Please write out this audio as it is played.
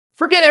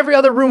Forget every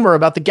other rumor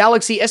about the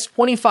Galaxy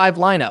S25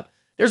 lineup.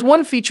 There's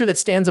one feature that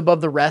stands above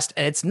the rest,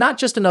 and it's not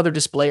just another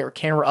display or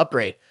camera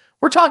upgrade.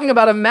 We're talking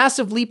about a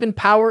massive leap in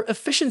power,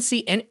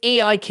 efficiency, and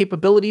AI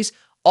capabilities,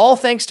 all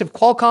thanks to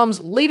Qualcomm's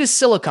latest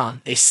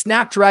silicon, the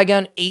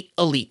Snapdragon 8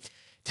 Elite.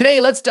 Today,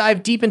 let's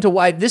dive deep into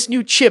why this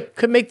new chip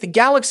could make the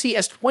Galaxy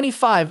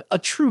S25 a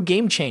true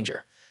game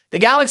changer. The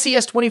Galaxy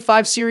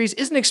S25 series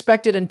isn't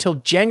expected until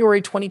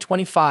January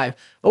 2025,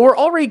 but we're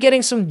already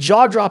getting some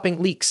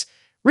jaw-dropping leaks.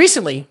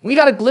 Recently, we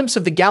got a glimpse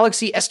of the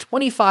Galaxy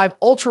S25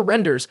 Ultra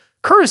renders,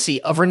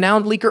 courtesy of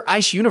renowned leaker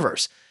Ice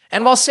Universe.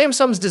 And while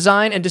Samsung's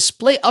design and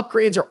display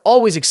upgrades are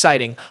always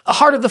exciting, the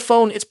heart of the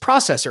phone, its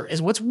processor,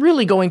 is what's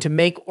really going to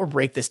make or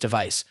break this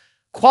device.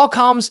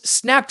 Qualcomm's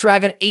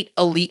Snapdragon 8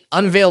 Elite,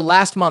 unveiled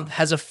last month,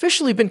 has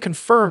officially been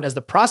confirmed as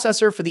the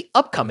processor for the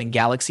upcoming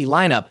Galaxy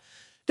lineup.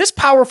 This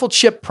powerful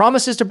chip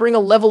promises to bring a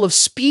level of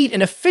speed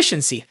and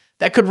efficiency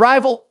that could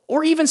rival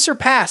or even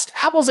surpass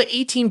Apple's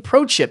A18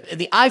 Pro chip in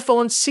the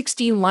iPhone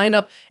 16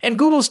 lineup and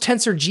Google's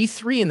Tensor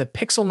G3 in the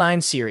Pixel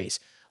 9 series.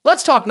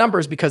 Let's talk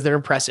numbers because they're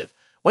impressive.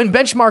 When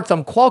benchmarked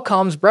on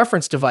Qualcomm's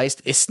reference device,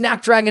 the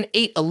Snapdragon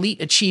 8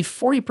 Elite achieved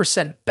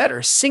 40%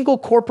 better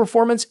single-core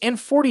performance and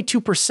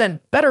 42%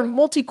 better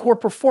multi-core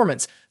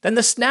performance than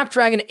the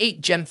Snapdragon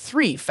 8 Gen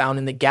 3 found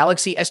in the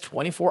Galaxy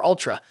S24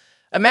 Ultra.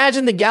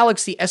 Imagine the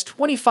Galaxy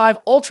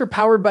S25 Ultra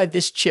powered by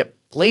this chip,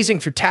 blazing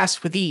through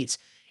tasks with ease.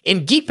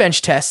 In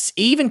Geekbench tests,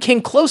 it even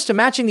came close to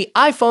matching the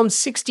iPhone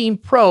 16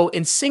 Pro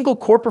in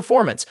single-core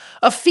performance,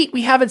 a feat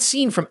we haven't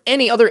seen from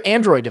any other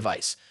Android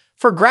device.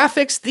 For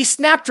graphics, the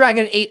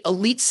Snapdragon 8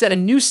 Elite set a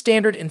new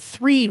standard in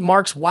 3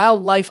 Mark's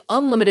Wildlife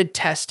Unlimited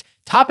test,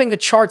 topping the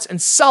charts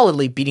and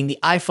solidly beating the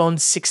iPhone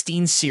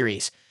 16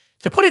 series.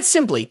 To put it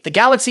simply, the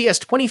Galaxy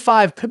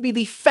S25 could be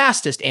the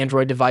fastest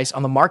Android device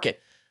on the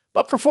market.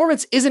 But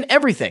performance isn't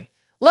everything.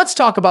 Let's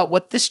talk about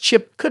what this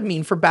chip could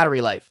mean for battery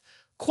life.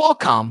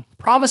 Qualcomm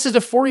promises a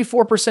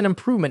 44%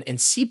 improvement in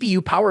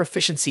CPU power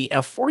efficiency and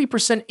a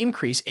 40%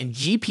 increase in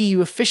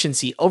GPU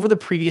efficiency over the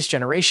previous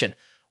generation.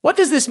 What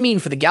does this mean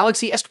for the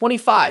Galaxy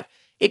S25?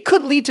 It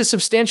could lead to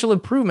substantial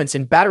improvements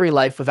in battery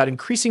life without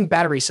increasing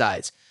battery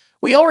size.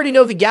 We already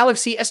know the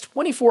Galaxy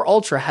S24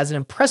 Ultra has an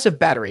impressive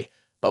battery,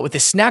 but with the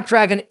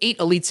Snapdragon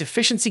 8 Elite's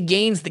efficiency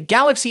gains, the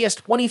Galaxy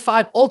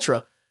S25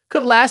 Ultra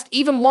could last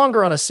even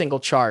longer on a single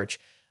charge.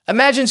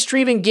 Imagine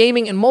streaming,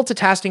 gaming, and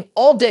multitasking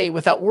all day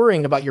without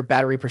worrying about your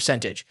battery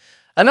percentage.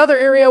 Another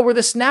area where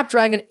the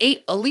Snapdragon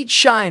 8 Elite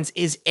shines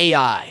is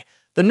AI.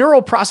 The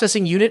Neural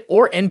Processing Unit,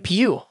 or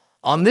NPU,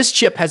 on this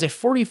chip has a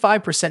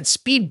 45%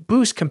 speed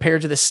boost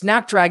compared to the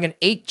Snapdragon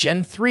 8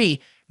 Gen 3,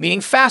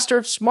 meaning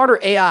faster, smarter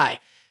AI.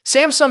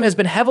 Samsung has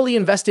been heavily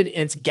invested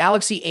in its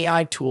Galaxy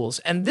AI tools,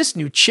 and this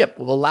new chip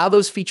will allow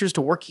those features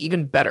to work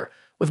even better,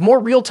 with more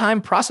real-time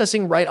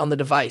processing right on the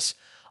device.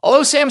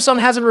 Although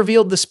Samsung hasn't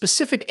revealed the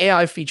specific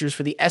AI features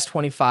for the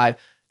S25,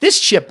 this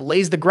chip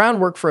lays the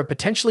groundwork for a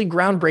potentially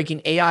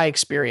groundbreaking AI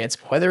experience,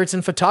 whether it's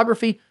in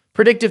photography,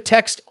 predictive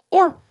text,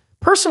 or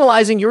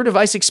personalizing your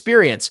device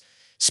experience.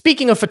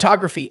 Speaking of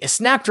photography, a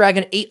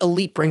Snapdragon 8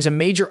 Elite brings a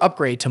major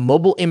upgrade to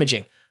mobile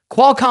imaging.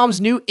 Qualcomm's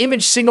new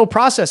Image Signal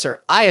Processor,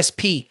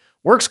 ISP,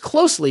 works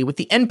closely with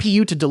the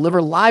NPU to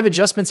deliver live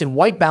adjustments in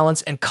white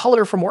balance and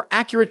color for more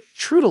accurate,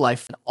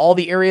 true-to-life in all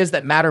the areas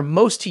that matter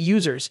most to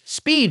users: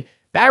 speed,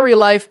 battery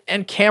life,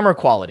 and camera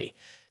quality.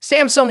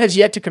 Samsung has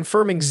yet to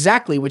confirm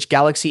exactly which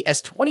Galaxy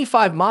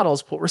S25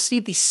 models will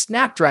receive the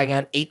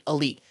Snapdragon 8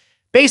 Elite.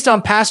 Based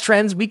on past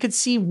trends, we could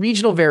see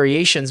regional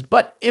variations,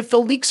 but if the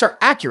leaks are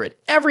accurate,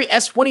 every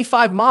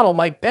S25 model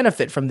might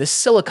benefit from this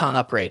silicon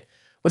upgrade.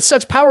 With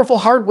such powerful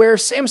hardware,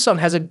 Samsung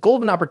has a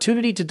golden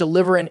opportunity to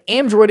deliver an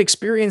Android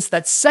experience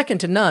that's second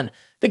to none.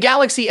 The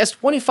Galaxy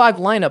S25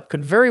 lineup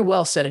could very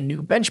well set a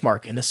new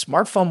benchmark in the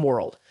smartphone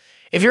world.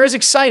 If you're as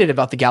excited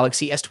about the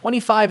Galaxy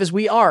S25 as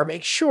we are,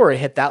 make sure to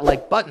hit that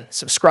like button,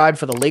 subscribe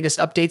for the latest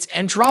updates,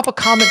 and drop a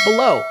comment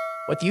below.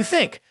 What do you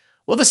think?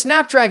 Will the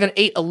Snapdragon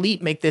 8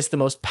 Elite make this the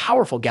most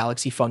powerful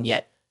Galaxy phone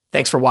yet?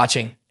 Thanks for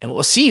watching, and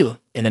we'll see you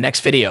in the next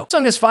video.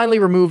 Samsung has finally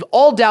removed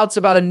all doubts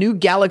about a new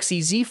Galaxy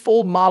Z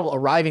Fold model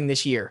arriving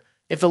this year.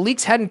 If the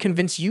leaks hadn't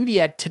convinced you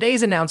yet,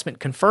 today's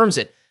announcement confirms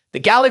it. The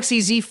Galaxy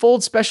Z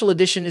Fold Special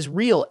Edition is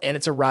real, and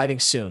it's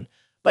arriving soon.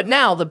 But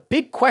now, the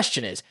big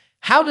question is,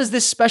 how does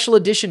this special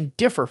edition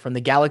differ from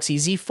the Galaxy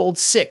Z Fold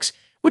 6,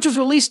 which was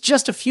released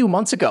just a few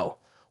months ago?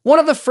 One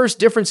of the first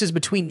differences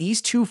between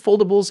these two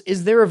foldables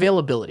is their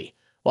availability.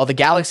 While the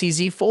Galaxy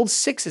Z Fold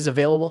 6 is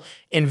available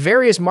in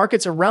various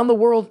markets around the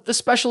world, the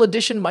special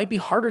edition might be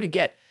harder to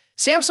get.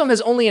 Samsung has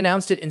only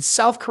announced it in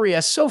South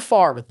Korea so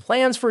far, with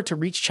plans for it to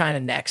reach China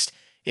next.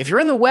 If you're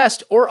in the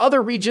West or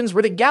other regions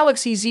where the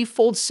Galaxy Z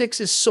Fold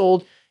 6 is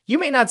sold, you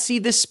may not see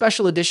this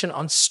special edition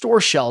on store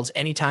shelves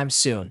anytime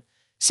soon.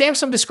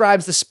 Samsung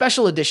describes the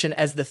special edition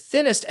as the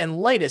thinnest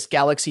and lightest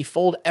Galaxy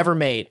Fold ever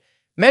made.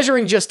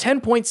 Measuring just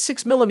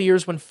 10.6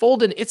 millimeters when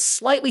folded, it's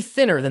slightly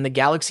thinner than the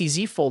Galaxy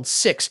Z Fold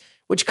 6,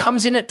 which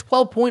comes in at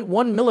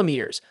 12.1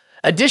 millimeters.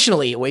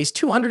 Additionally, it weighs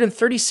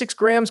 236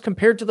 grams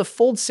compared to the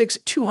Fold 6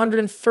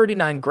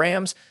 239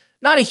 grams.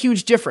 Not a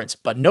huge difference,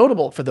 but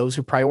notable for those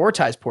who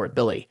prioritize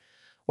portability.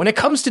 When it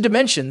comes to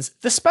dimensions,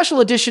 the special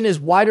edition is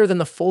wider than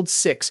the Fold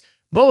 6,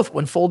 both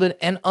when folded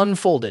and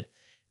unfolded.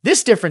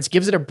 This difference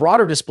gives it a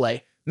broader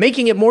display,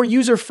 making it more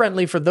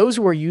user-friendly for those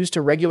who are used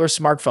to regular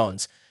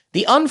smartphones.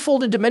 The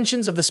unfolded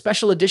dimensions of the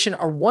special edition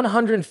are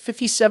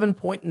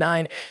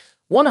 157.9,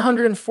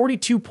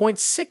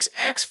 142.6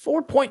 x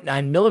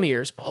 4.9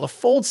 millimeters, while the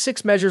Fold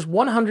 6 measures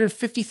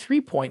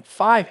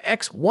 153.5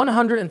 x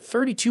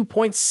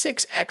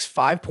 132.6 x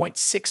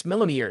 5.6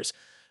 millimeters.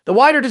 The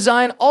wider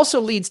design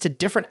also leads to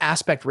different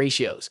aspect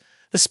ratios.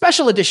 The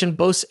special edition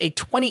boasts a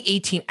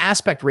 2018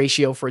 aspect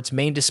ratio for its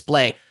main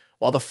display,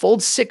 while the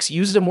Fold 6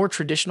 uses a more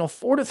traditional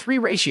 4:3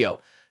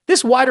 ratio.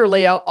 This wider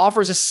layout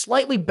offers a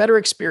slightly better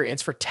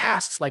experience for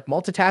tasks like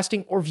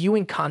multitasking or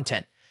viewing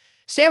content.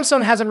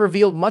 Samsung hasn't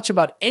revealed much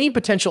about any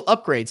potential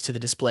upgrades to the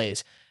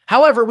displays.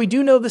 However, we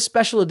do know the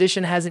special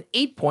edition has an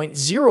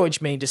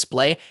 8.0-inch main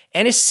display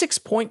and a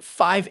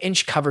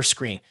 6.5-inch cover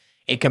screen.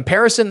 In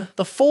comparison,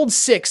 the Fold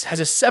 6 has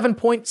a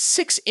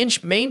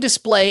 7.6-inch main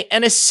display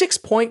and a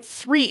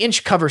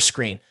 6.3-inch cover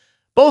screen.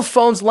 Both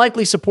phones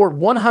likely support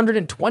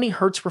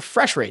 120Hz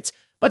refresh rates,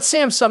 but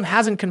Samsung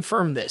hasn't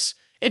confirmed this.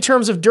 In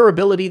terms of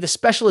durability, the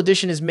special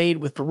edition is made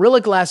with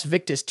Gorilla Glass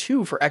Victus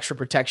 2 for extra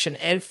protection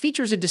and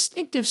features a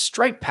distinctive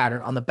stripe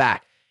pattern on the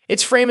back.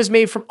 Its frame is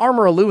made from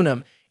armor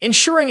aluminum,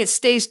 ensuring it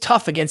stays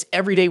tough against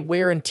everyday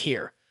wear and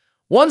tear.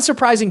 One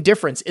surprising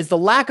difference is the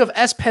lack of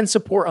S Pen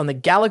support on the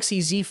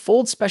Galaxy Z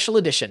Fold Special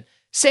Edition.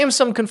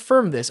 Samsung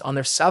confirmed this on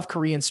their South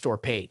Korean store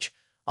page.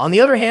 On the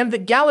other hand, the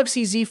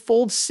Galaxy Z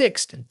Fold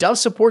 6 does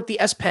support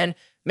the S Pen,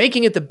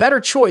 making it the better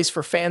choice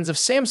for fans of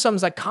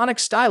Samsung's iconic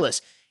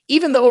stylus,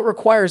 even though it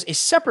requires a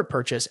separate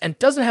purchase and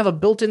doesn't have a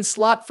built-in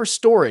slot for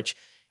storage.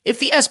 If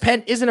the S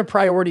Pen isn't a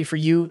priority for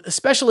you, the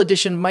special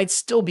edition might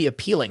still be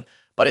appealing,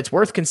 but it's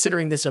worth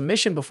considering this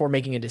omission before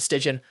making a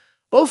decision.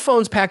 Both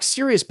phones pack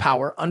serious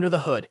power under the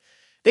hood.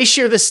 They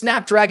share the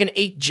Snapdragon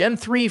 8 Gen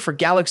 3 for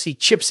Galaxy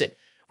chipset,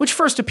 which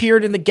first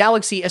appeared in the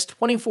Galaxy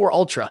S24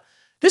 Ultra.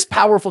 This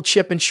powerful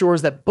chip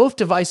ensures that both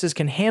devices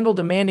can handle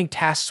demanding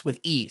tasks with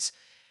ease.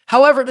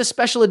 However, the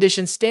special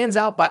edition stands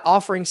out by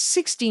offering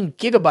 16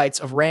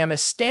 GB of RAM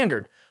as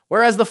standard,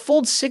 whereas the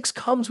Fold 6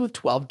 comes with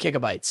 12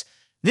 GB.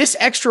 This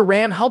extra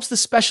RAM helps the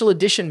special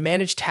edition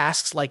manage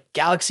tasks like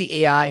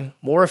Galaxy AI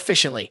more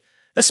efficiently.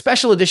 The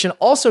special edition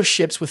also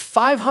ships with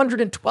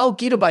 512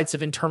 GB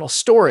of internal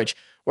storage,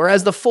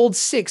 whereas the Fold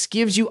 6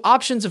 gives you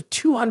options of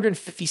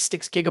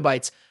 256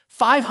 GB,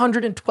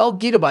 512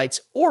 GB,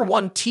 or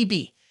 1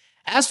 TB.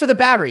 As for the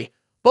battery,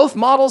 both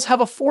models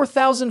have a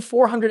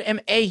 4400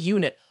 mAh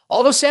unit,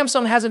 although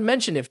Samsung hasn't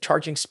mentioned if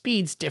charging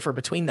speeds differ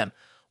between them.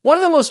 One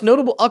of the most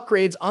notable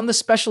upgrades on the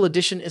special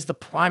edition is the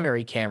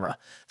primary camera.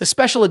 The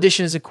special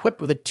edition is equipped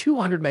with a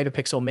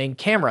 200-megapixel main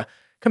camera,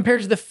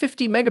 compared to the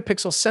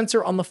 50-megapixel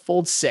sensor on the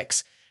Fold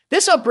 6.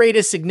 This upgrade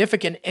is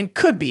significant and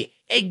could be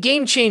a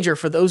game-changer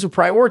for those who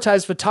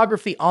prioritize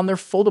photography on their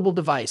foldable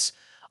device.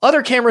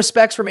 Other camera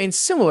specs remain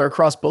similar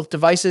across both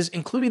devices,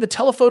 including the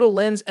telephoto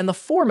lens and the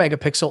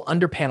 4-megapixel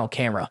under-panel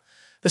camera.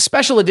 The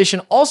special edition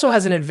also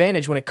has an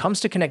advantage when it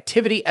comes to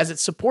connectivity as it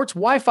supports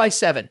Wi-Fi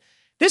 7.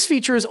 This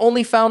feature is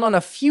only found on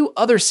a few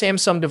other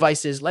Samsung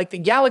devices like the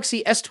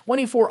Galaxy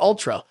S24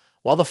 Ultra,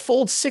 while the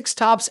Fold 6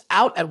 tops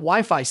out at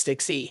Wi-Fi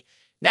 6E.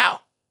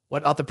 Now,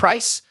 what about the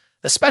price?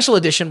 The special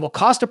edition will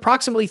cost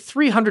approximately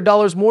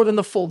 $300 more than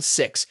the Fold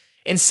 6.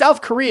 In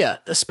South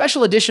Korea, the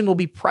special edition will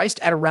be priced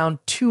at around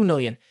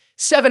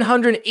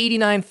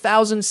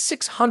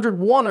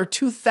 $2,789,601 or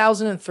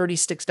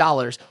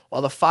 $2,036,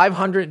 while the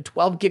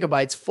 512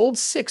 GB Fold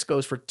 6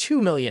 goes for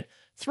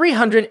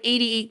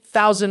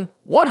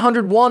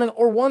 $2,388,101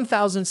 or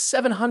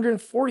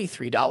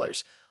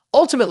 $1,743.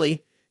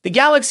 Ultimately, the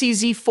Galaxy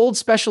Z Fold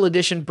Special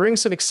Edition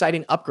brings some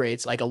exciting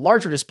upgrades like a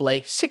larger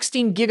display,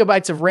 16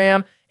 GB of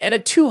RAM, and a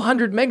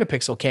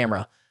 200-megapixel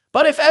camera.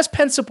 But if S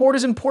Pen support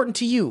is important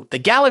to you, the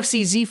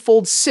Galaxy Z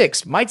Fold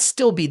 6 might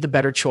still be the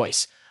better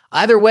choice.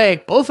 Either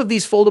way, both of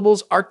these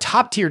foldables are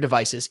top-tier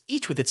devices,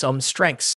 each with its own strengths.